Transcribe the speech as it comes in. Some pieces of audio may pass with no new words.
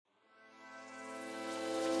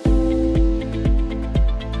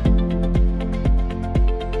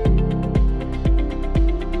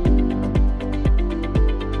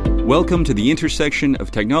Welcome to the intersection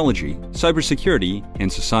of technology, cybersecurity, and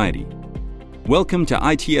society. Welcome to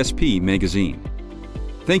ITSP Magazine.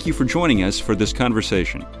 Thank you for joining us for this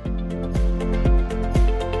conversation.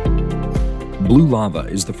 Blue Lava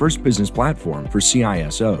is the first business platform for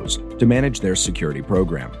CISOs to manage their security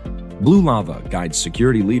program. Blue Lava guides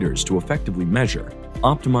security leaders to effectively measure,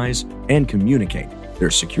 optimize, and communicate their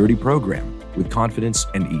security program with confidence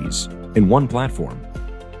and ease in one platform.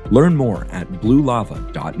 Learn more at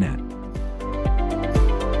bluelava.net.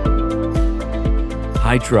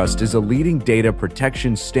 HITRUST is a leading data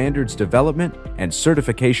protection standards development and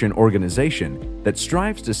certification organization that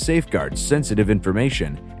strives to safeguard sensitive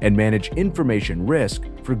information and manage information risk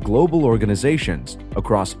for global organizations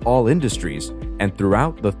across all industries and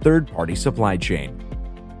throughout the third-party supply chain.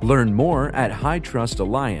 Learn more at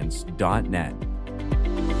hitrustalliance.net.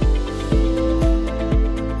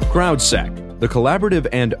 CrowdSec, the collaborative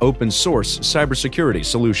and open source cybersecurity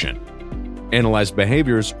solution. Analyze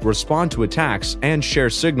behaviors, respond to attacks, and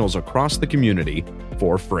share signals across the community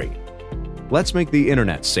for free. Let's make the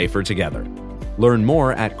internet safer together. Learn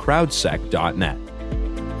more at crowdsec.net.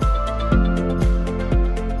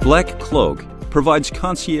 Black Cloak provides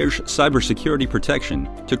concierge cybersecurity protection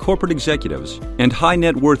to corporate executives and high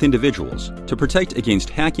net worth individuals to protect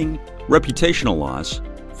against hacking, reputational loss,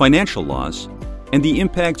 financial loss, and the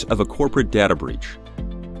impact of a corporate data breach.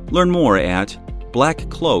 Learn more at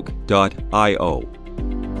blackcloak.io.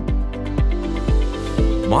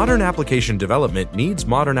 Modern application development needs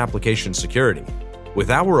modern application security. With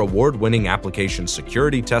our award-winning application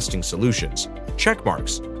security testing solutions,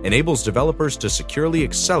 Checkmarx enables developers to securely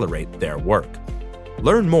accelerate their work.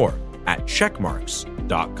 Learn more at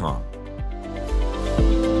checkmarx.com.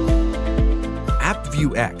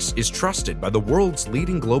 AppViewX is trusted by the world's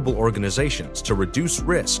leading global organizations to reduce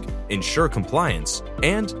risk, ensure compliance,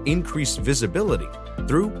 and increase visibility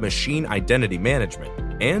through machine identity management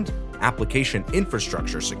and application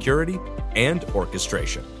infrastructure security and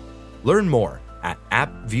orchestration. Learn more at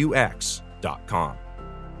appviewx.com.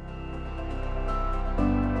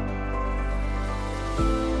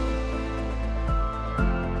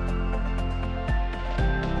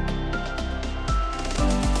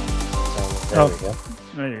 There we go.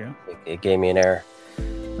 There you go. It gave me an error.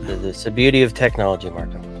 It's the beauty of technology,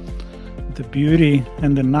 Marco. The beauty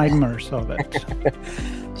and the nightmares of it.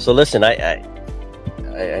 So listen, I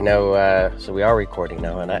know. So we are recording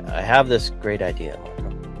now, and I have this great idea, Marco.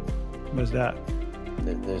 What's that?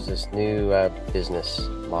 There's this new business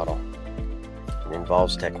model. It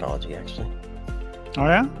involves technology, actually. Oh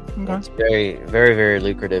yeah. Okay. It's very, very, very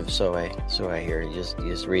lucrative. So I hear. You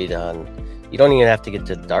just read on. You don't even have to get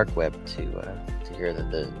to the dark web to hear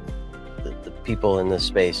that the people in this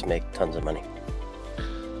space make tons of money.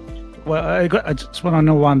 Well, I just want to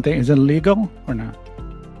know one thing: is it legal or not?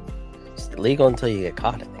 It's illegal until you get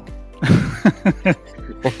caught, I think.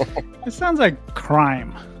 It sounds like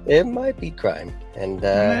crime. It might be crime, and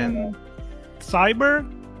then cyber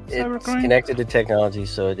it's crime? Connected to technology,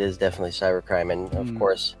 so it is definitely cybercrime. And of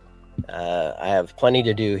course, I have plenty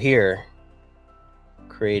to do here,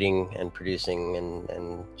 creating and producing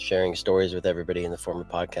and sharing stories with everybody in the form of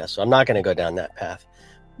podcasts. So I'm not going to go down that path,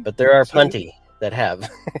 but there are plenty that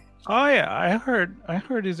have. Oh yeah, I heard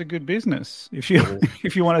it's a good business if you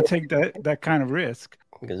want to take that kind of risk.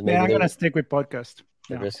 Because I'm going to stick with podcast.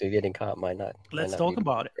 The risk of getting caught might not. Let's talk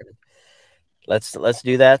about it. Let's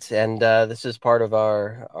do that. And this is part of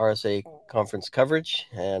our RSA conference coverage,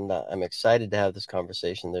 and I'm excited to have this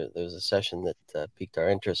conversation. There was a session that piqued our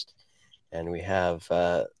interest, and we have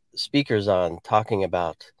speakers on talking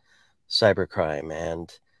about cybercrime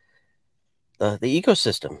and the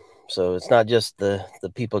ecosystem. So it's not just the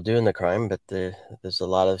people doing the crime, but there's a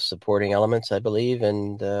lot of supporting elements, I believe,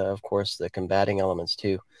 and of course the combating elements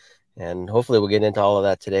too. And hopefully we'll get into all of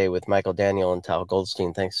that today with Michael Daniel and Tal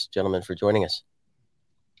Goldstein. Thanks, gentlemen, for joining us.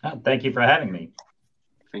 Thank you for having me.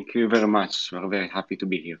 Thank you very much. We're very happy to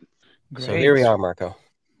be here. Great. So here we are, Marco.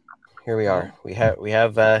 Here we are. We have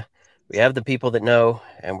the people that know,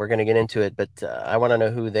 and we're going to get into it. But I want to know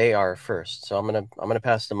who they are first. So I'm gonna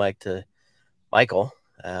pass the mic to Michael.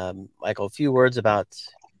 Michael, a few words about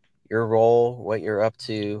your role, what you're up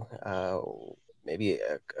to, maybe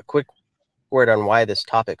a quick word on why this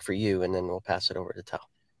topic for you, and then we'll pass it over to Tal.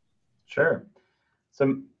 Sure.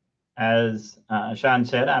 So as Sean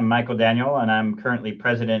said, I'm Michael Daniel, and I'm currently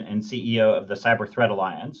president and CEO of the Cyber Threat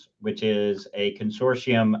Alliance, which is a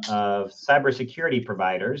consortium of cybersecurity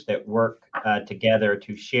providers that work together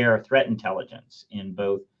to share threat intelligence in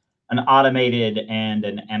both an automated and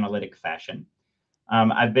an analytic fashion.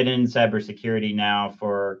 I've been in cybersecurity now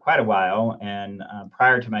for quite a while, and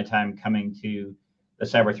prior to my time coming to the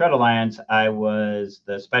Cyber Threat Alliance, I was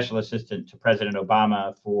the special assistant to President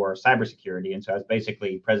Obama for cybersecurity. And so I was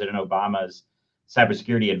basically President Obama's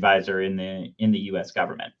cybersecurity advisor in the U.S.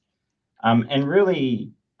 government. And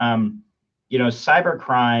really,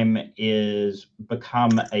 cybercrime is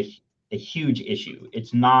become a huge issue.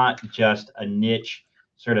 It's not just a niche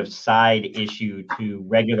sort of side issue to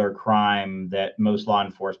regular crime that most law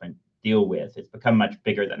enforcement deal with. It's become much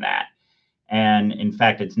bigger than that. And in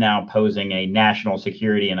fact, it's now posing a national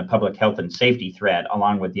security and a public health and safety threat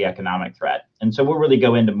along with the economic threat. And so we'll really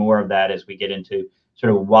go into more of that as we get into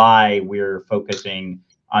sort of why we're focusing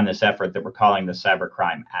on this effort that we're calling the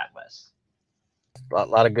Cybercrime Atlas. A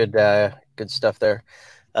lot of good stuff there.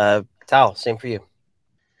 Tal, same for you.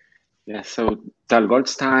 Yeah, so Tal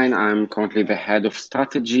Goldstein, I'm currently the head of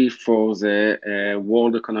strategy for the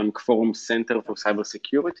World Economic Forum Center for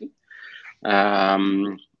Cybersecurity,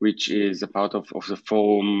 which is a part of the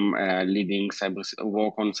forum leading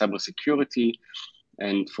work on cybersecurity.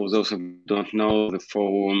 And for those who don't know, the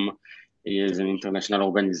forum is an international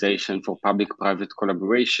organization for public-private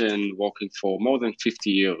collaboration, working for more than 50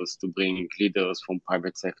 years to bring leaders from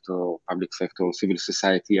private sector, public sector, civil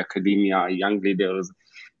society, academia, young leaders,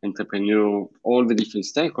 entrepreneurs, all the different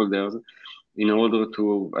stakeholders, in order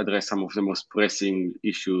to address some of the most pressing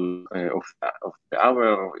issues of the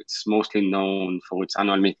hour. It's mostly known for its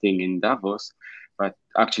annual meeting in Davos, but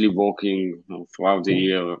actually working throughout the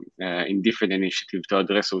year in different initiatives to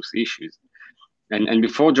address those issues. And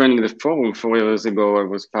before joining the forum 4 years ago, I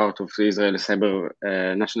was part of the Israel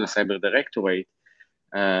National Cyber Directorate,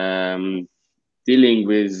 dealing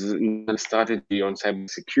with strategy on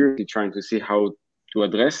cybersecurity, trying to see how to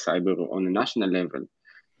address cyber on a national level.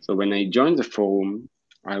 So when I joined the forum,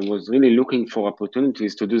 I was really looking for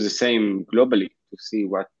opportunities to do the same globally, to see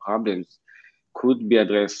what problems could be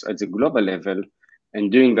addressed at the global level,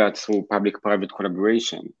 and doing that through public-private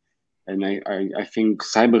collaboration. And I think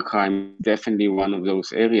cybercrime is definitely one of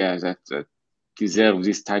those areas that deserve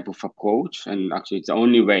this type of approach. And actually, it's the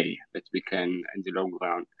only way that we can, in the long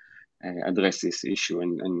run, address this issue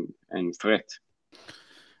and threat.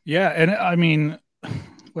 Yeah, and I mean,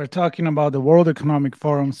 we're talking about the World Economic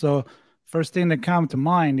Forum. So first thing that comes to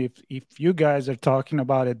mind, if you guys are talking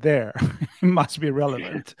about it there, it must be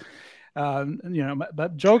relevant.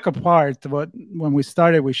 But joke apart, when we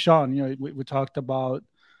started with Sean, we talked about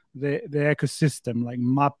the ecosystem, like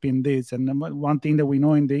mapping this. And one thing that we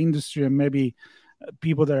know in the industry, and maybe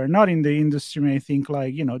people that are not in the industry may think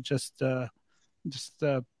like, just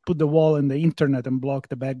put the wall in the internet and block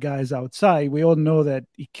the bad guys outside. We all know that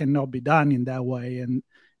it cannot be done in that way, and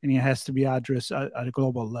it has to be addressed at a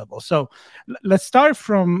global level. So let's start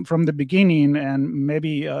from the beginning, and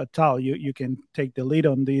maybe Tal, you can take the lead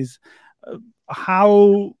on this.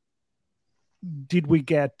 How did we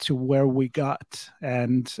get to where we got,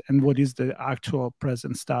 and what is the actual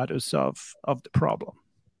present status of the problem?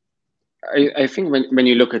 I think when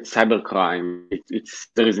you look at cybercrime,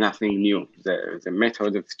 there is nothing new. The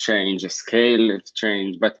method has changed, the scale has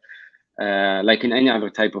changed, but like in any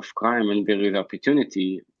other type of crime, when there is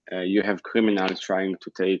opportunity, you have criminals trying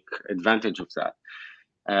to take advantage of that.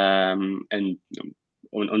 And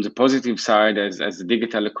on the positive side, as the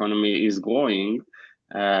digital economy is growing,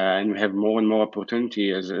 and we have more and more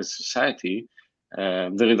opportunity as a society,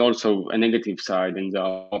 there is also a negative side, and there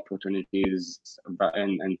are opportunities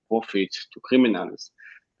and profit to criminals.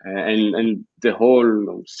 And the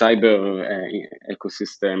whole cyber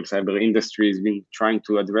ecosystem, cyber industry has been trying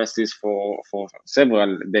to address this for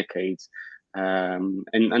several decades. And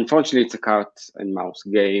unfortunately, it's a cat and mouse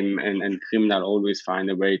game, and criminals always find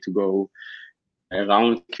a way to go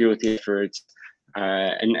around security efforts.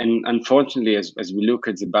 And unfortunately, as we look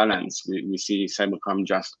at the balance, we see cybercrime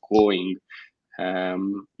just growing,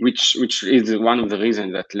 which is one of the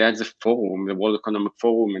reasons that led the forum, the World Economic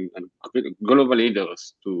Forum, and global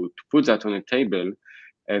leaders to put that on the table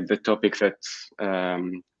as the topic that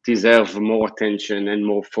deserve more attention and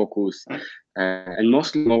more focus, and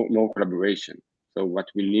mostly more collaboration. So what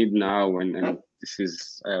we need now, and this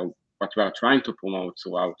is what we are trying to promote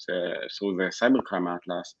through the Cybercrime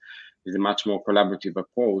Atlas, is a much more collaborative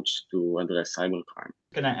approach to address cybercrime.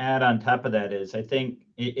 Going to add on top of that is, I think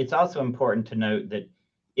it's also important to note that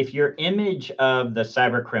if your image of the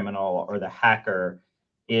cyber criminal or the hacker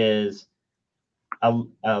is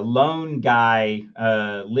a lone guy,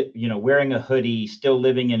 wearing a hoodie, still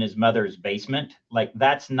living in his mother's basement, like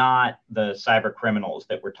that's not the cyber criminals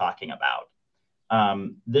that we're talking about.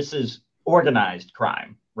 This is organized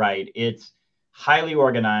crime, right? It's highly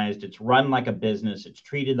organized. It's run like a business. It's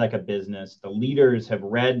treated like a business. The leaders have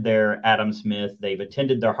read their Adam Smith. They've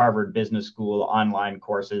attended their Harvard Business School online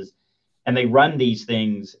courses. and they run these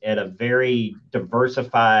things at a very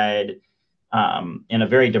diversified, in a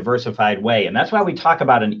very diversified way. And that's why we talk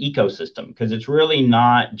about an ecosystem, because it's really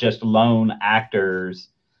not just lone actors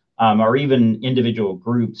or even individual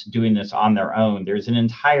groups doing this on their own. There's an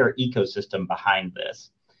entire ecosystem behind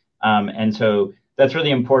this. And so that's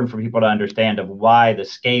really important for people to understand of why the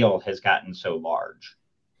scale has gotten so large.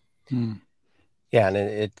 Yeah, and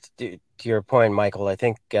it's to your point, Michael, I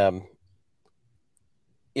think, I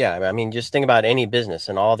mean, just think about any business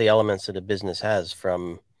and all the elements that a business has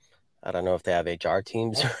from, I don't know if they have HR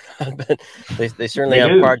teams or not, but they certainly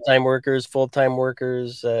have part-time workers, full-time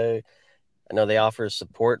workers. I know they offer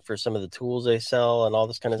support for some of the tools they sell and all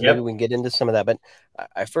this kind of stuff. Maybe we can get into some of that. But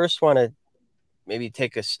I first want to maybe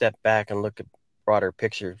take a step back and look at broader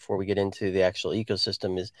picture before we get into the actual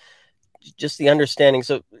ecosystem, is just the understanding.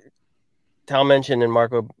 So Tal mentioned and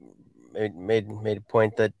Marco made a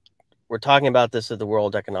point that we're talking about this at the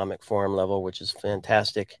World Economic Forum level, which is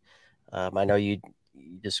fantastic. I know you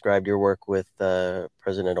described your work with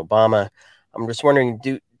President Obama. I'm just wondering,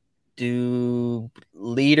 do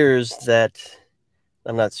leaders that,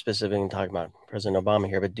 I'm not specifically talking about President Obama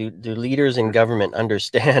here, but do leaders in government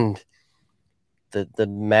understand the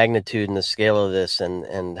magnitude and the scale of this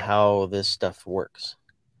and how this stuff works?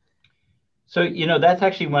 So, that's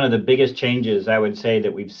actually one of the biggest changes I would say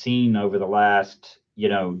that we've seen over the last,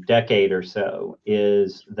 decade or so,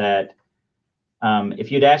 is that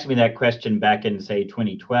if you'd asked me that question back in, say,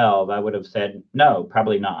 2012, I would have said, no,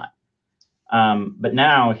 probably not. But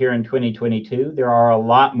now, here in 2022, there are a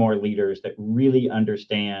lot more leaders that really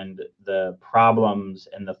understand the problems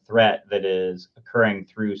and the threat that is occurring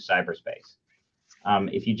through cyberspace.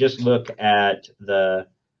 If you just look at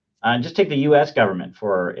just take the U.S. government,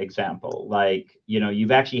 for example,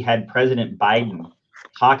 you've actually had President Biden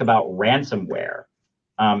talk about ransomware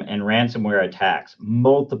and ransomware attacks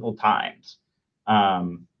multiple times.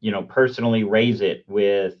 Personally raise it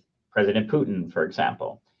with President Putin, for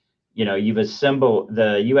example.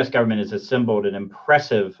 The U.S. government has assembled an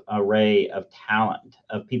impressive array of talent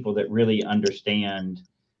of people that really understand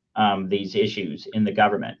these issues in the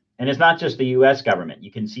government. And it's not just the U.S. government.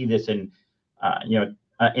 You can see this in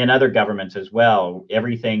other governments as well.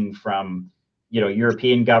 Everything from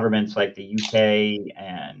European governments like the UK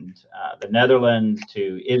and the Netherlands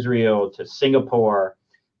to Israel to Singapore.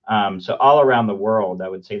 So all around the world, I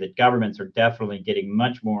would say that governments are definitely getting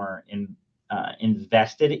much more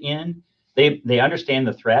invested in. They understand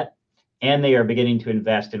the threat, and they are beginning to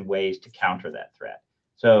invest in ways to counter that threat.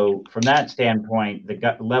 So from that standpoint,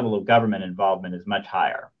 the level of government involvement is much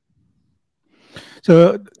higher.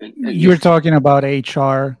 So you were talking about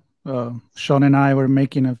HR. Sean and I were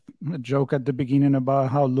making a joke at the beginning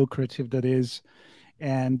about how lucrative that is.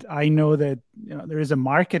 And I know that there is a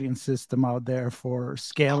marketing system out there for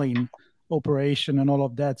scaling operation and all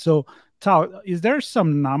of that. So Tal, is there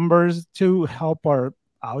some numbers to help our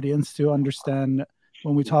audience to understand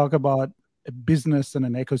when we talk about a business and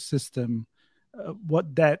an ecosystem,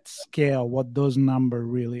 what that scale, what those numbers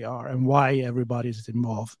really are, and why everybody's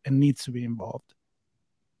involved and needs to be involved?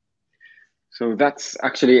 So that's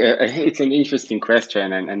actually it's an interesting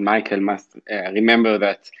question, and Michael must remember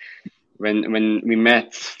that when we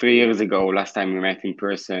met 3 years ago, last time we met in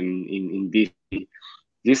person in DC,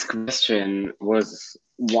 this question was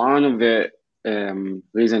one of the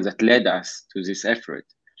reasons that led us to this effort.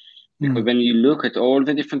 Because when you look at all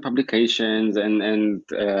the different publications and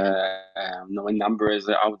numbers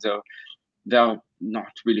out there, they are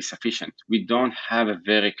not really sufficient. We don't have a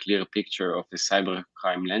very clear picture of the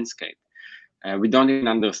cybercrime landscape. We don't even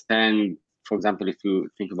understand, for example, if you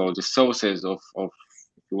think about the sources of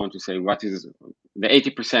if you want to say what is the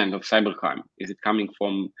 80% of cybercrime, is it coming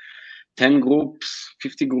from 10 groups,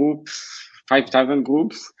 50 groups, 5,000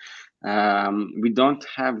 groups? We don't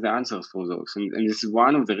have the answers for those. And this is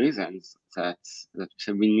one of the reasons that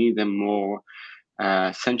we need a more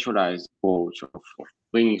centralized approach of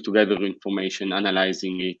bringing together information,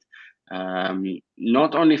 analyzing it,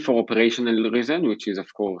 not only for operational reason, which is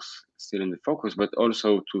of course still in the focus, but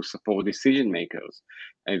also to support decision makers.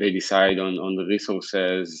 And they decide on the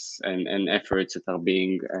resources and efforts that are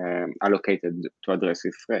being allocated to address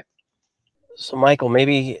this threat. So Michael,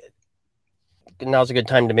 maybe now's a good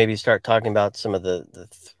time to maybe start talking about some of the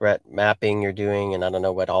threat mapping you're doing. And I don't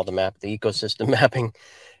know what all the ecosystem mapping.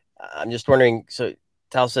 I'm just wondering, so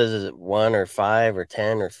Tal says, is it 1 or 5 or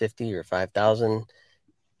 10 or 50 or 5,000?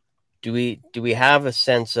 Do we have a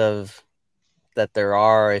sense of that there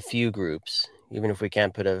are a few groups, even if we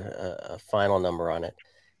can't put a final number on it?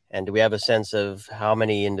 And do we have a sense of how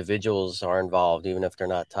many individuals are involved, even if they're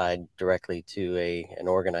not tied directly to an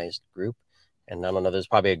organized group? And I don't know, there's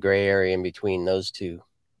probably a gray area in between those two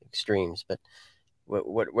extremes, but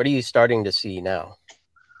what are you starting to see now?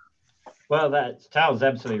 Well, Tal's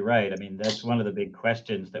absolutely right. I mean, that's one of the big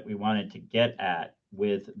questions that we wanted to get at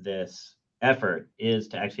with this effort, is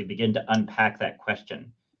to actually begin to unpack that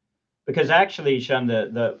question. Because actually, Sean,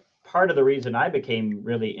 the part of the reason I became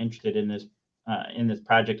really interested in this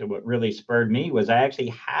project, and what really spurred me, was I actually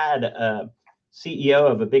had a CEO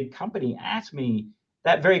of a big company ask me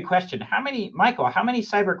that very question. Michael, how many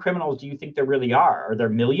cyber criminals do you think there really are? Are there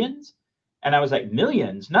millions? And I was like,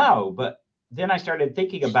 millions? No. But then I started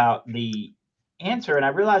thinking about the answer, and I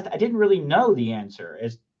realized I didn't really know the answer.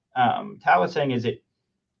 As Tal was saying, is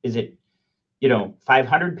it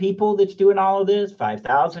 500 people that's doing all of this,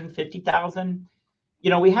 5,000, 50,000?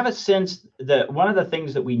 We have a sense that one of the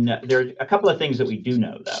things that we know, there are a couple of things that we do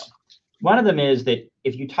know, though. One of them is that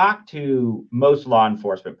if you talk to most law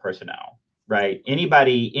enforcement personnel, right,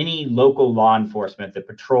 any local law enforcement that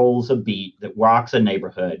patrols a beat, that walks a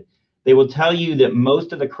neighborhood, they will tell you that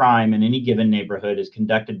most of the crime in any given neighborhood is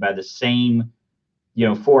conducted by the same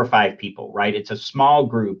 4 or 5 people, right? It's a small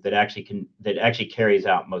group that actually carries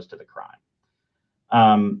out most of the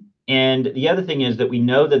crime. And the other thing is that we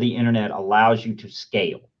know that the internet allows you to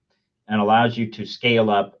scale, and allows you to scale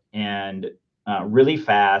up and really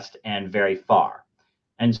fast and very far.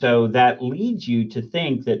 And so that leads you to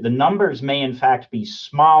think that the numbers may in fact be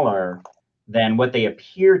smaller than what they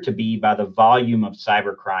appear to be by the volume of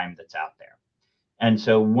cybercrime that's out there. And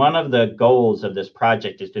so one of the goals of this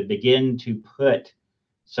project is to begin to put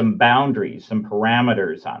some boundaries, some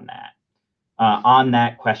parameters on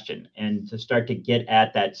that question, and to start to get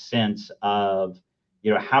at that sense of,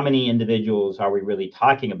 how many individuals are we really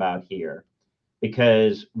talking about here?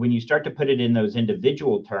 Because when you start to put it in those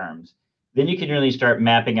individual terms, then you can really start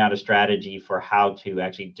mapping out a strategy for how to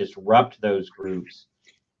actually disrupt those groups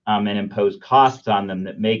and impose costs on them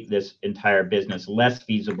that make this entire business less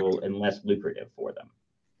feasible and less lucrative for them.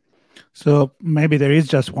 So maybe there is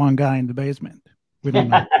just one guy in the basement. We don't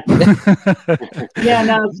know. Yeah,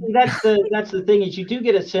 no, see, that's the thing, is you do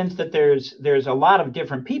get a sense that there's a lot of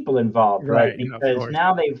different people involved, right? Because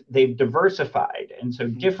now they've diversified, and so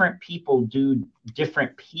different people do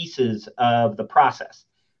different pieces of the process.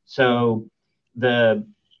 So there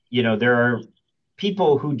are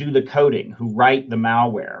people who do the coding, who write the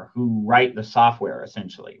malware, who write the software,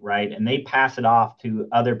 essentially, right? And they pass it off to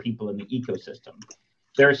other people in the ecosystem.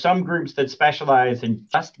 There are some groups that specialize in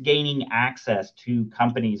just gaining access to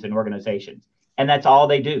companies and organizations, and that's all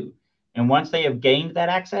they do. And once they have gained that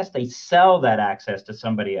access, they sell that access to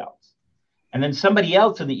somebody else. And then somebody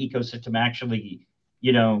else in the ecosystem actually,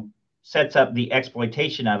 sets up the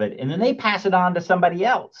exploitation of it, and then they pass it on to somebody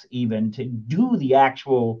else even to do the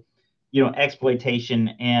actual, exploitation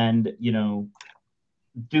and,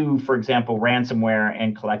 do, for example, ransomware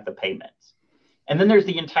and collect the payments. And then there's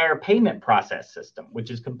the entire payment process system,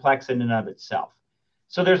 which is complex in and of itself.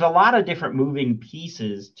 So there's a lot of different moving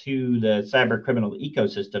pieces to the cyber criminal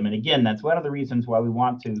ecosystem. And again, that's one of the reasons why we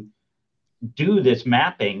want to do this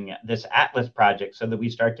mapping, this Atlas project, so that we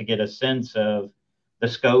start to get a sense of the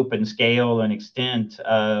scope and scale and extent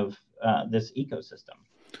of this ecosystem.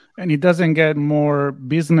 And it doesn't get more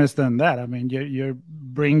business than that. I mean, you're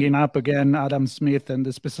bringing up again Adam Smith and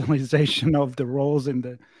the specialization of the roles in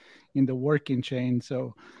the working chain.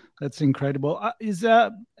 So that's incredible. Is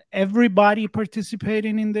everybody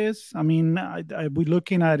participating in this? I mean, are we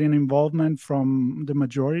looking at an involvement from the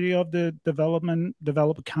majority of the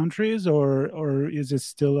developed countries, or is it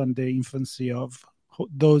still in the infancy of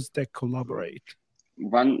those that collaborate?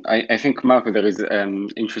 I think, Marco, there is an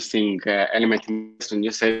interesting element in this when you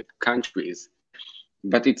say countries,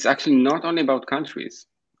 but it's actually not only about countries.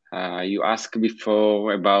 You asked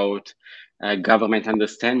before about government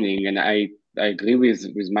understanding, and I agree with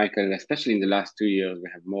Michael, especially in the last 2 years, we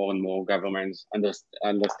have more and more governments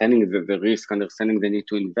understanding the risk, understanding the need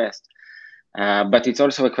to invest. But it's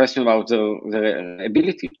also a question about the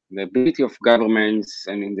ability of governments,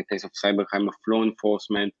 and in the case of cybercrime, of law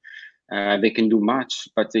enforcement. They can do much,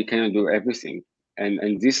 but they cannot do everything.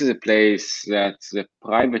 And this is a place that the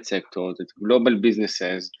private sector, that global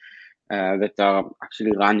businesses that are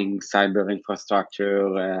actually running cyber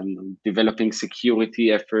infrastructure and developing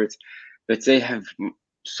security efforts, that they have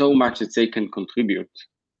so much that they can contribute.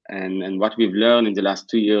 And what we've learned in the last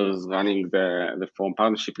 2 years running the Forum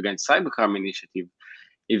Partnership Against Cybercrime initiative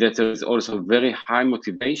is that there is also very high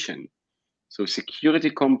motivation. So security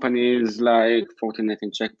companies like Fortinet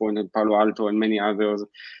and Checkpoint and Palo Alto and many others,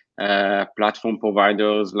 platform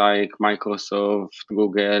providers like Microsoft,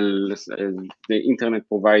 Google, the internet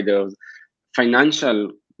providers,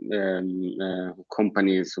 financial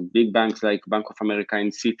companies, so big banks like Bank of America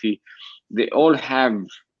and Citi, they all have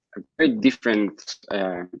a very different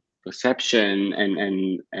perception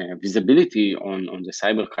and visibility on the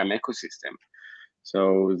cybercrime ecosystem.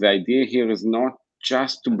 So the idea here is not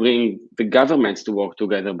just to bring the governments to work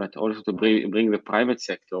together, but also to bring the private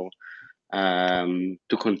sector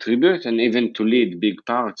to contribute and even to lead big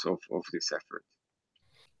parts of this effort.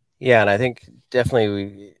 Yeah, and I think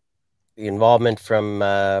definitely the involvement from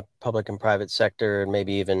public and private sector, and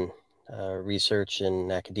maybe even research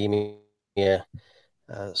and academia,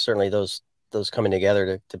 certainly those coming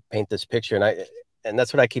together to paint this picture, and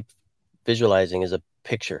that's what I keep visualizing is a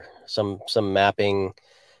picture, some mapping.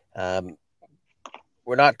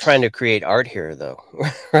 We're not trying to create art here, though,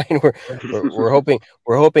 right? We're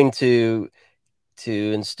hoping to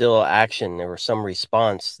instill action or some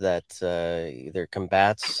response that either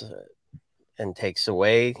combats and takes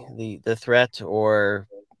away the threat or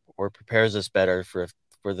prepares us better for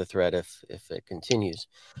the threat if it continues.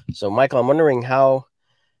 So, Michael, I'm wondering how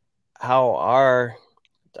our,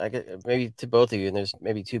 I get maybe to both of you, and there's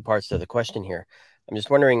maybe two parts to the question here. I'm just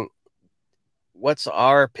wondering, what's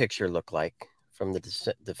our picture look like from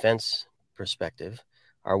the defense perspective?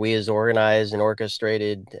 Are we as organized and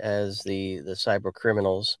orchestrated as the cyber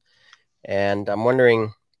criminals? And I'm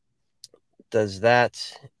wondering, does that,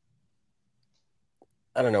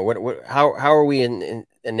 I don't know, how are we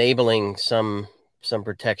enabling some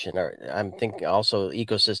protection? I'm thinking also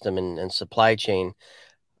ecosystem and supply chain.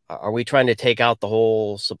 Are we trying to take out the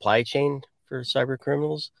whole supply chain for cyber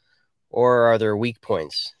criminals, or are there weak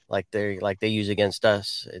points like they use against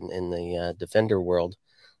us in the defender world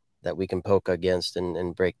that we can poke against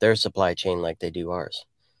and break their supply chain like they do ours?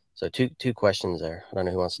 So two questions there. I don't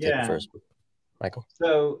know who wants to take it first. Michael?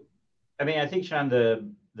 So, I mean, I think, Sean,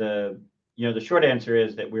 the short answer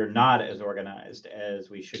is that we're not as organized as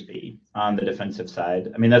we should be on the defensive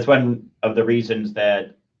side. I mean, that's one of the reasons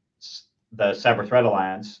that the Cyber Threat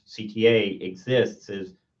Alliance, CTA, exists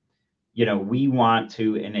is, we want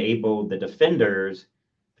to enable the defenders,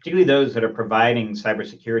 particularly those that are providing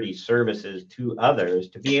cybersecurity services to others,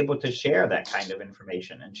 to be able to share that kind of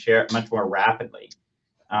information and share it much more rapidly,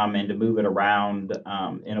 and to move it around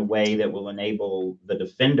in a way that will enable the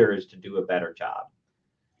defenders to do a better job.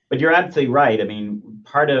 But you're absolutely right. I mean,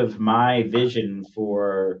 part of my vision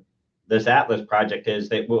for this Atlas project is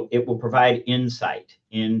that it will provide insight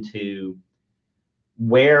into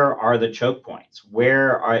where are the choke points,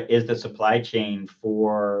 is the supply chain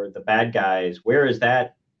for the bad guys, where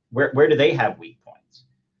do they have weak points?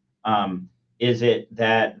 Is it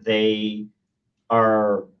that they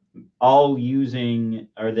are all using,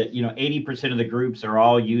 or that 80% of the groups are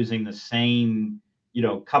all using the same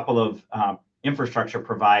couple of infrastructure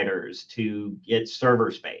providers to get server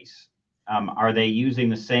space? Are they using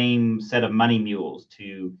the same set of money mules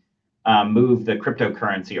to move the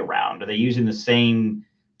cryptocurrency around? Are they using the same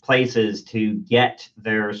places to get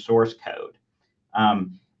their source code?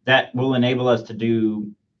 That will enable us to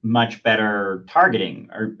do much better targeting,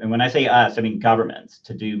 and when I say us, I mean governments,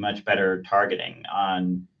 to do much better targeting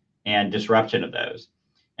on and disruption of those.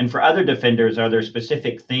 And for other defenders, are there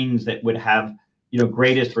specific things that would have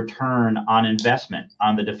greatest return on investment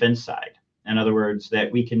on the defense side? In other words,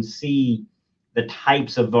 that we can see the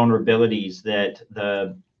types of vulnerabilities that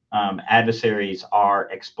the adversaries are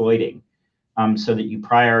exploiting, so that you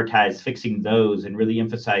prioritize fixing those and really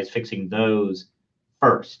emphasize fixing those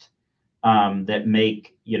first, that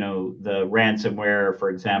make the ransomware, for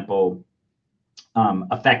example,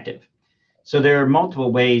 effective. So there are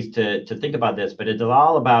multiple ways to think about this, but it's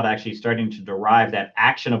all about actually starting to derive that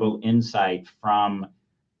actionable insight from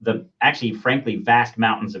the frankly, vast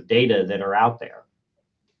mountains of data that are out there.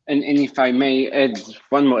 And if I may add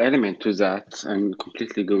one more element to that, and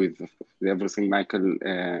completely agree with everything Michael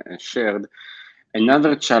shared.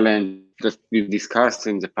 Another challenge that we've discussed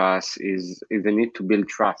in the past is the need to build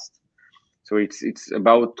trust. So it's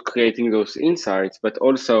about creating those insights, but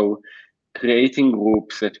also creating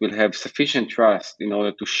groups that will have sufficient trust in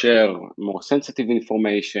order to share more sensitive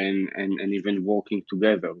information and even working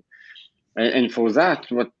together. And for that,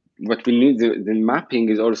 what we need, the mapping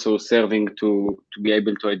is also serving to be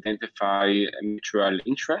able to identify mutual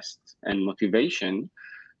interest and motivation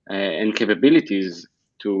and capabilities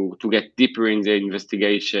to get deeper in the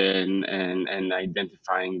investigation and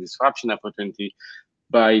identifying disruption opportunity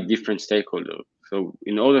by different stakeholders. So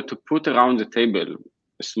in order to put around the table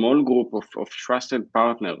a small group of trusted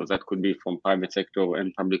partners that could be from private sector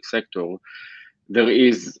and public sector, there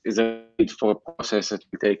is a need for a process that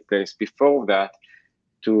will take place before that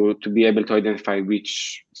to be able to identify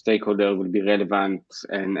which stakeholder will be relevant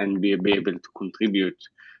and be able to contribute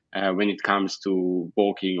when it comes to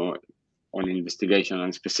working on investigation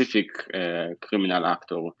on specific criminal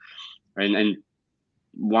actor. And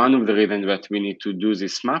one of the reasons that we need to do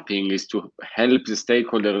this mapping is to help the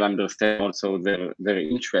stakeholders understand also their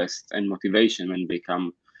interest and motivation when they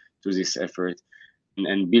come to this effort,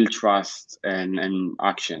 and build trust and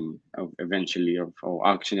action eventually, or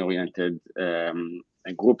action-oriented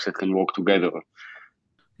groups that can work together.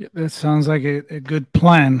 Yeah, that sounds like a good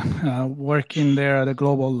plan, working there at a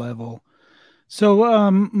global level.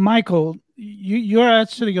 So, Michael, you're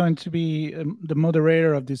actually going to be the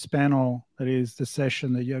moderator of this panel. That is the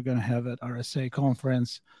session that you're going to have at RSA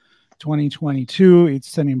Conference 2022.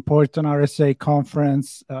 It's an important RSA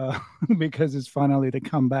conference because it's finally the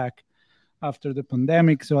comeback after the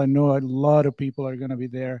pandemic. So I know a lot of people are going to be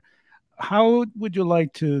there. How would you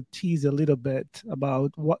like to tease a little bit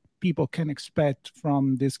about what people can expect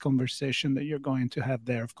from this conversation that you're going to have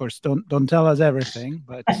there? Of course, don't tell us everything,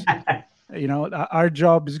 but you know, our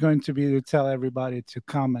job is going to be to tell everybody to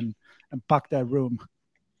come and pack that room.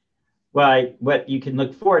 Well, what you can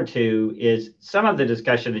look forward to is some of the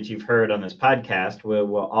discussion that you've heard on this podcast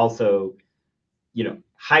will also, you know,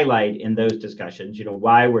 highlight in those discussions, you know,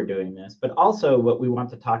 why we're doing this. But also what we want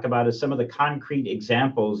to talk about is some of the concrete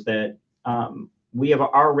examples that we have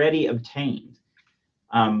already obtained.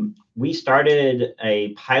 We started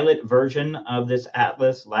a pilot version of this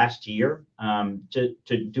atlas last year to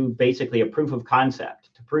do basically a proof of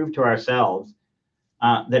concept, to prove to ourselves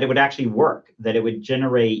that it would actually work, that it would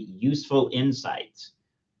generate useful insights.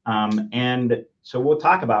 And so we'll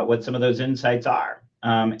talk about what some of those insights are,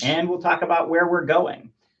 and we'll talk about where we're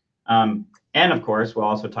going. And of course, we'll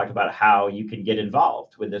also talk about how you can get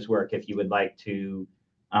involved with this work if you would like to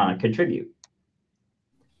contribute.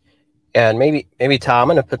 Yeah, and maybe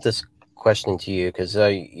Tom, I'm going to put this question to you because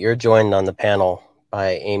you're joined on the panel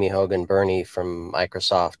by Amy Hogan Burney from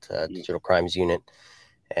Microsoft Digital Crimes Unit,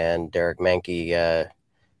 and Derek Manke,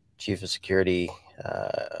 Chief of Security,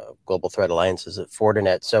 Global Threat Alliances at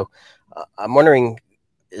Fortinet. So I'm wondering,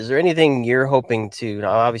 is there anything you're hoping to,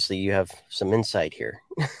 now obviously you have some insight here,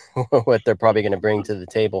 what they're probably going to bring to the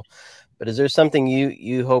table, but is there something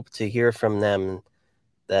you hope to hear from them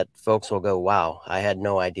that folks will go, wow, I had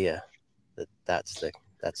no idea that's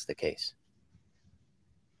the case?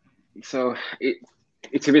 So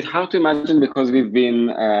it's a bit hard to imagine because we've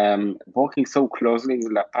been working so closely in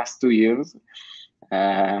the past 2 years.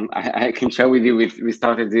 I can share with you, we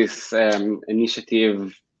started this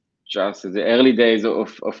initiative just in the early days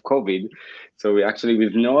of COVID. So we actually,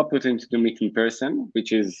 with no opportunity to meet in person,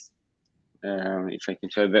 which is, if I can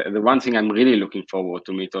share, the one thing I'm really looking forward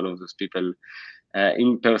to meet all of those people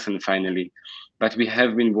in person finally. But we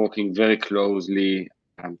have been working very closely,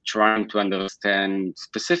 trying to understand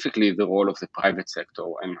specifically the role of the private sector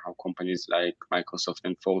and how companies like Microsoft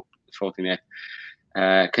and Fortinet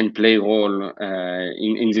can play a role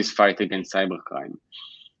in this fight against cybercrime.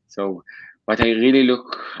 So what I really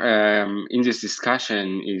look in this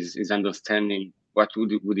discussion is understanding what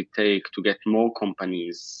would it take to get more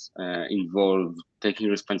companies involved, taking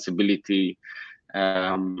responsibility,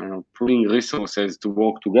 putting resources to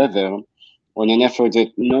work together on an effort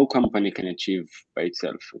that no company can achieve by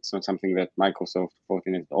itself. It's not something that Microsoft,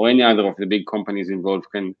 Fortinet, or any other of the big companies involved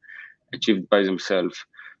can achieve by themselves.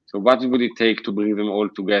 So what would it take to bring them all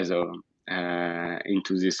together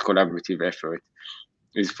into this collaborative effort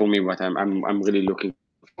is, for me, what I'm really looking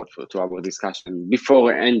forward to our discussion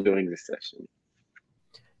before and during this session.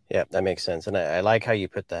 Yeah, that makes sense. And I like how you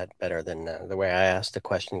put that better than the way I asked the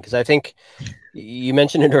question, because I think you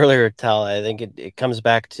mentioned it earlier, Tal. I think it comes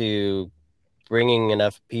back to bringing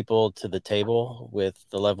enough people to the table with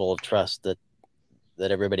the level of trust that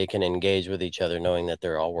everybody can engage with each other, knowing that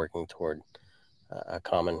they're all working toward a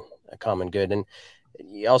common good. And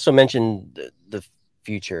you also mentioned the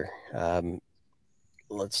future.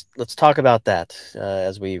 Let's talk about that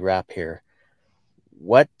as we wrap here.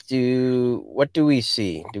 What do we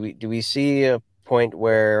see? Do we see a point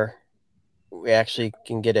where we actually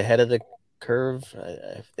can get ahead of the curve?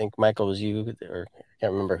 I think, Michael, was you, or I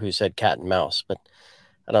can't remember who said cat and mouse, but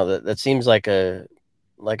I don't know, that seems like a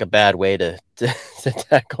bad way to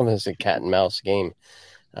tackle this, a cat and mouse game.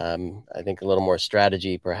 I think a little more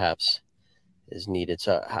strategy perhaps is needed.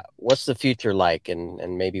 So what's the future like,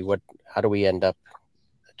 and maybe how do we end up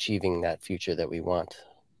achieving that future that we want,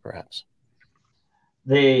 perhaps?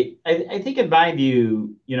 I think in my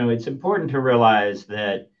view, it's important to realize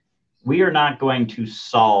that we are not going to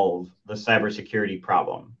solve the cybersecurity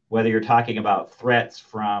problem, whether you're talking about threats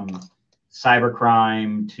from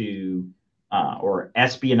cybercrime to or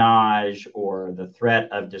espionage, or the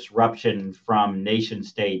threat of disruption from nation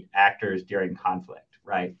state actors during conflict,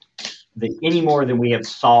 right? Any more than we have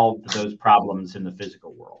solved those problems in the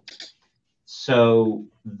physical world. So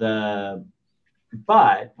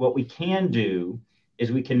but what we can do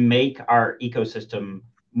is we can make our ecosystem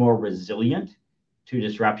more resilient to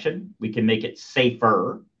disruption. We can make it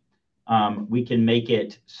safer. We can make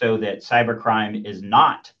it so that cybercrime is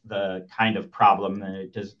not the kind of problem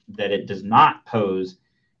that it does not pose,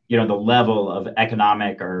 the level of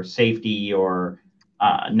economic or safety or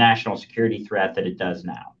national security threat that it does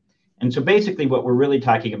now. And so basically what we're really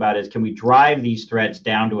talking about is, can we drive these threats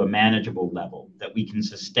down to a manageable level that we can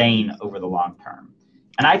sustain over the long term?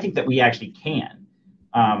 And I think that we actually can,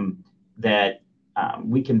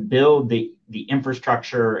 we can build the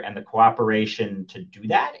infrastructure and the cooperation to do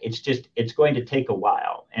that. It's going to take a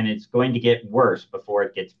while, and it's going to get worse before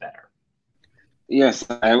it gets better. Yes,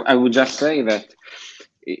 I would just say that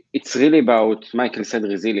it's really about, Michael said,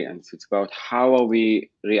 resilience. It's about how are we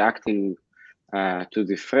reacting to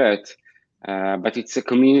the threat, but it's a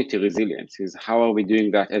community resilience. Is how are we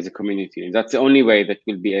doing that as a community? And that's the only way that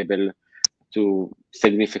we'll be able to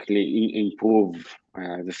significantly improve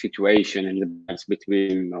the situation and the balance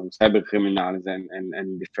between cyber criminals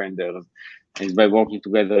and defenders, is by working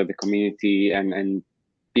together as a community and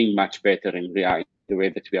being much better in the way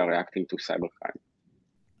that we are reacting to cybercrime.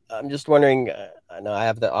 I'm just wondering. I know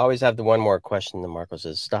I always have the one more question. That Marco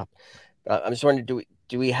says stop. I'm just wondering,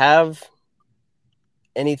 do we have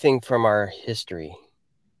anything from our history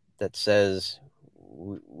that says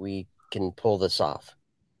we can pull this off?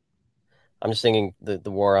 I'm just thinking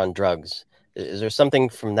the war on drugs. Is there something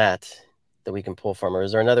from that we can pull from, or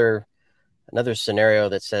is there another scenario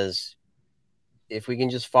that says if we can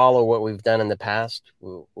just follow what we've done in the past,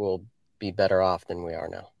 we'll be better off than we are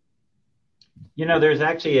now? There's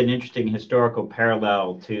actually an interesting historical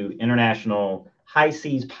parallel to international high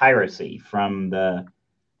seas piracy from the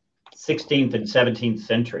 16th and 17th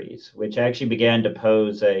centuries, which actually began to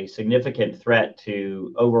pose a significant threat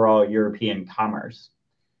to overall European commerce.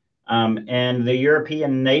 And the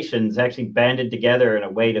European nations actually banded together in a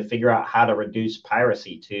way to figure out how to reduce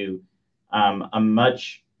piracy to a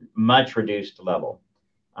much, much reduced level.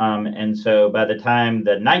 And so by the time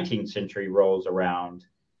the 19th century rolls around,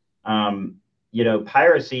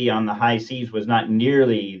 piracy on the high seas was not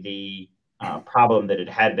nearly the problem that it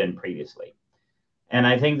had been previously. And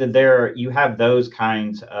I think that you have those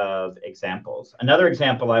kinds of examples. Another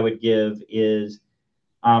example I would give is,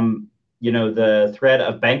 the threat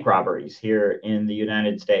of bank robberies here in the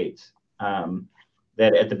United States.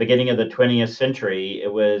 That at the beginning of the 20th century,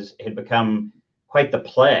 it had become quite the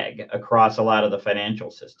plague across a lot of the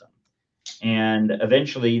financial system. And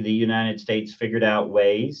eventually the United States figured out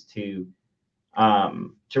ways to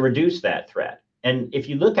reduce that threat. And if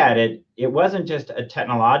you look at it, it wasn't just a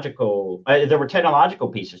technological, there were technological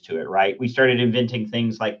pieces to it, right? We started inventing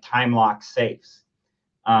things like time lock safes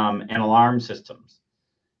and alarm systems.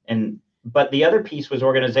 But the other piece was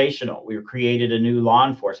organizational. We created a new law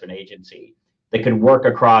enforcement agency that could work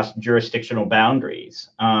across jurisdictional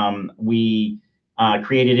boundaries. We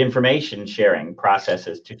created information sharing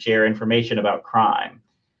processes to share information about crime.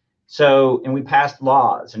 And we passed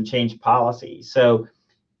laws and changed policies. So,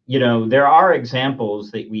 there are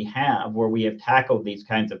examples that we have where we have tackled these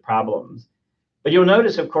kinds of problems. But you'll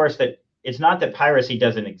notice, of course, that it's not that piracy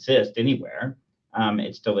doesn't exist anywhere.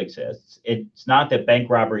 It still exists. It's not that bank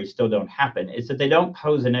robberies still don't happen. It's that they don't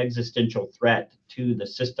pose an existential threat to the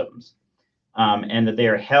systems, and that they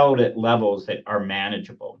are held at levels that are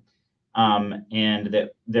manageable, and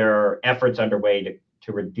that there are efforts underway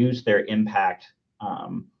to reduce their impact,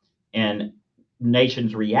 and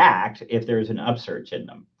nations react if there's an upsurge in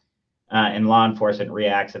them, and law enforcement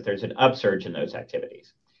reacts if there's an upsurge in those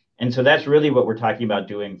activities. And so that's really what we're talking about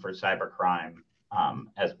doing for cybercrime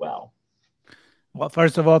as well. Well,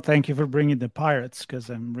 first of all, thank you for bringing the pirates, because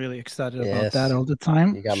I'm really excited about that all the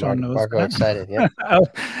time. You got Sean knows Marco that. excited, yeah.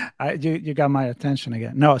 You got my attention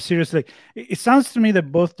again. No, seriously, it sounds to me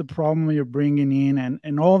that both the problem you're bringing in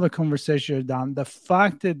and all the conversation you've done, the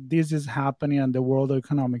fact that this is happening on the World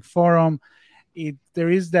Economic Forum, there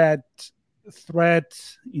is that threat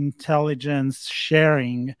intelligence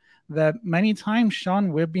sharing that many times,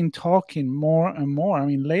 Sean, we've been talking more and more. I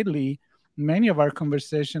mean, lately, many of our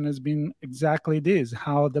conversation has been exactly this: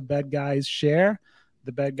 how the bad guys share,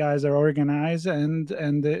 the bad guys are organized, and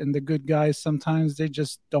the good guys sometimes they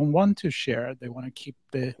just don't want to share. They want to keep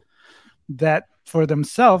that for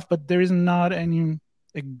themselves, but there is not any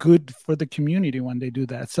good for the community when they do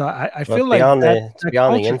that. So I feel like it's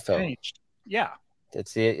beyond the info. Changed. Yeah,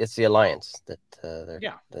 it's the alliance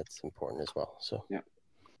that's important as well. So yeah,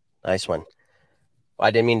 nice one. Well,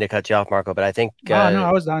 I didn't mean to cut you off, Marco, but I think no,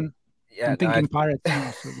 I was done. Yeah, I'm thinking pirates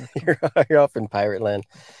now. So you're off in pirate land.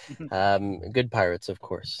 Good pirates, of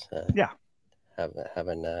course. Yeah.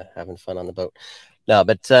 Having fun on the boat. No,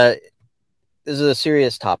 but this is a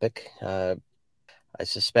serious topic. I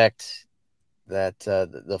suspect that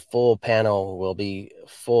the full panel will be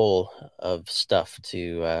full of stuff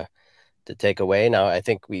to take away. Now, I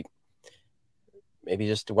think maybe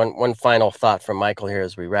just one final thought from Michael here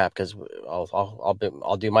as we wrap, because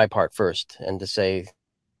I'll do my part first, and to say,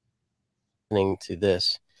 listening to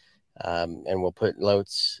this, and we'll put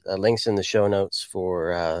links in the show notes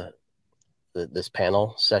for this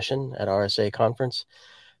panel session at RSA conference.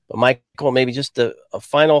 But Michael, maybe just a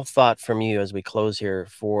final thought from you as we close here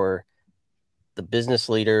for the business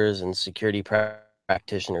leaders and security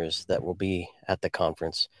practitioners that will be at the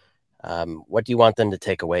conference. What do you want them to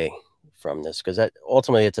take away from this? Because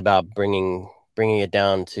ultimately it's about bringing it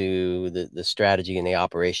down to the strategy and the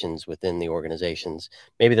operations within the organizations.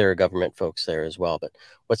 Maybe there are government folks there as well, but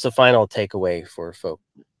what's the final takeaway for folks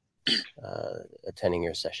attending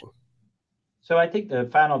your session? So I think the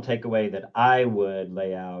final takeaway that I would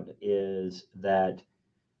lay out is that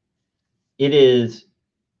it is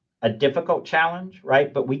a difficult challenge,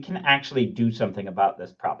 right? But we can actually do something about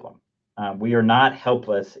this problem. We are not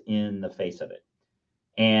helpless in the face of it.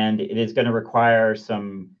 And it is going to require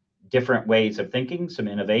some different ways of thinking, some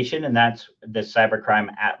innovation. And that's the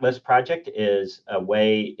Cybercrime Atlas project is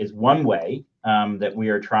one way that we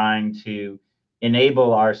are trying to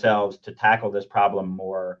enable ourselves to tackle this problem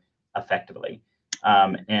more effectively.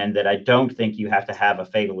 And that I don't think you have to have a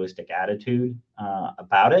fatalistic attitude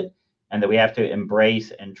about it, and that we have to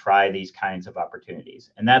embrace and try these kinds of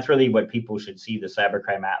opportunities. And that's really what people should see the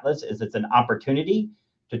Cybercrime Atlas is. It's an opportunity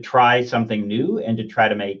to try something new and to try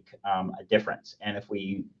to make a difference. And if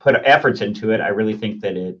we put efforts into it, I really think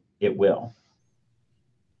that it will.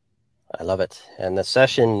 I love it. And the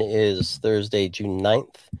session is Thursday, June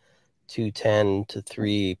 9th, 2:10 to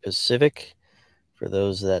 3 Pacific. For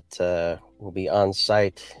those that will be on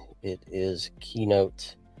site, it is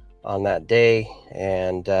keynote on that day.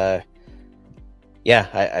 And I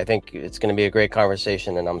think it's going to be a great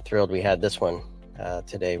conversation, and I'm thrilled we had this one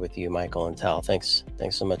today with you, Michael and Tal. Thanks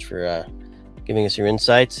so much for giving us your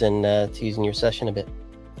insights and teasing your session a bit.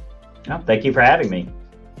 Oh, thank you for having me.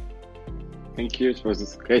 Thank you. It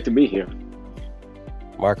was great to be here.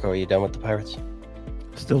 Marco, are you done with the Pirates?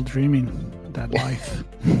 Still dreaming that life.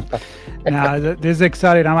 This is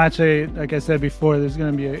exciting. I'm actually, like I said before, there's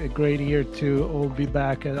going to be a great year to all be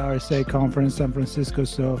back at RSA conference San Francisco.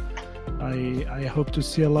 So I hope to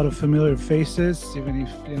see a lot of familiar faces, even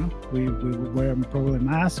if we wear probably a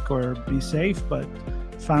mask or be safe, but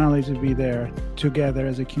finally to be there together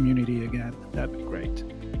as a community again. That'd be great.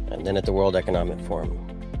 And then at the World Economic Forum.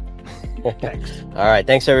 Thanks. All right.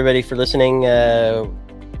 Thanks everybody for listening.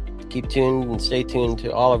 Keep tuned and stay tuned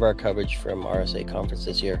to all of our coverage from RSA conference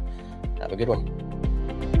this year. Have a good one.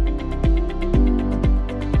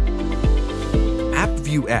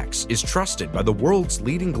 AppViewX is trusted by the world's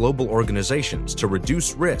leading global organizations to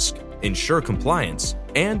reduce risk, ensure compliance,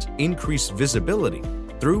 and increase visibility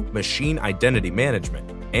through machine identity management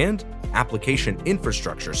and application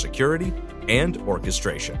infrastructure security and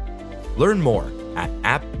orchestration. Learn more at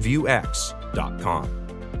appviewx.com.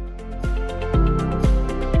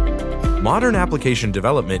 Modern application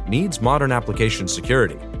development needs modern application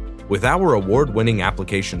security. With our award-winning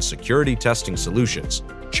application security testing solutions,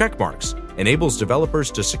 Checkmarx enables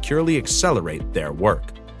developers to securely accelerate their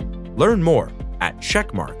work. Learn more at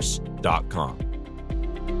checkmarx.com.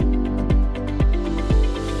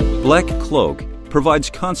 Black Cloak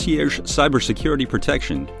provides concierge cybersecurity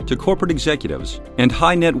protection to corporate executives and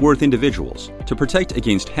high net worth individuals to protect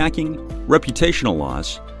against hacking, reputational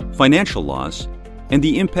loss, financial loss, and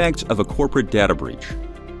the impacts of a corporate data breach.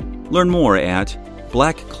 Learn more at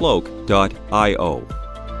blackcloak.io.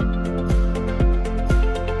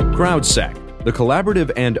 CrowdSec, the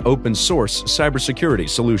collaborative and open source cybersecurity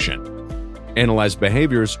solution. Analyze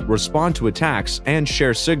behaviors, respond to attacks, and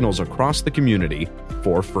share signals across the community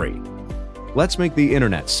for free. Let's make the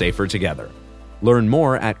internet safer together. Learn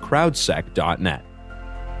more at crowdsec.net.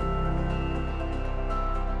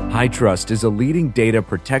 HITRUST is a leading data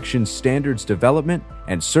protection standards development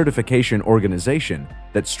and certification organization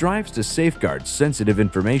that strives to safeguard sensitive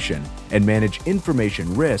information and manage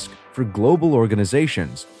information risk for global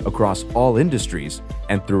organizations across all industries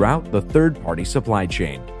and throughout the third-party supply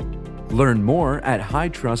chain. Learn more at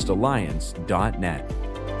hightrustalliance.net.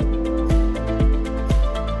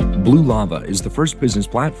 Blue Lava is the first business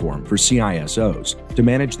platform for CISOs to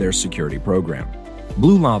manage their security program.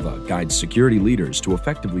 Blue Lava guides security leaders to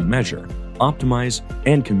effectively measure, optimize,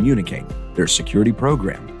 and communicate their security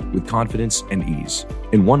program with confidence and ease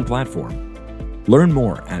in one platform. Learn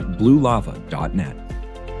more at bluelava.net.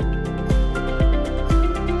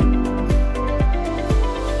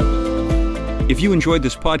 If you enjoyed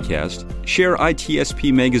this podcast, share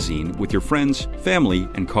ITSP Magazine with your friends, family,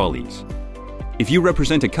 and colleagues. If you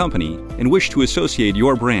represent a company and wish to associate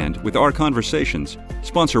your brand with our conversations,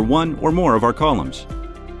 sponsor one or more of our columns.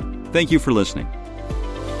 Thank you for listening.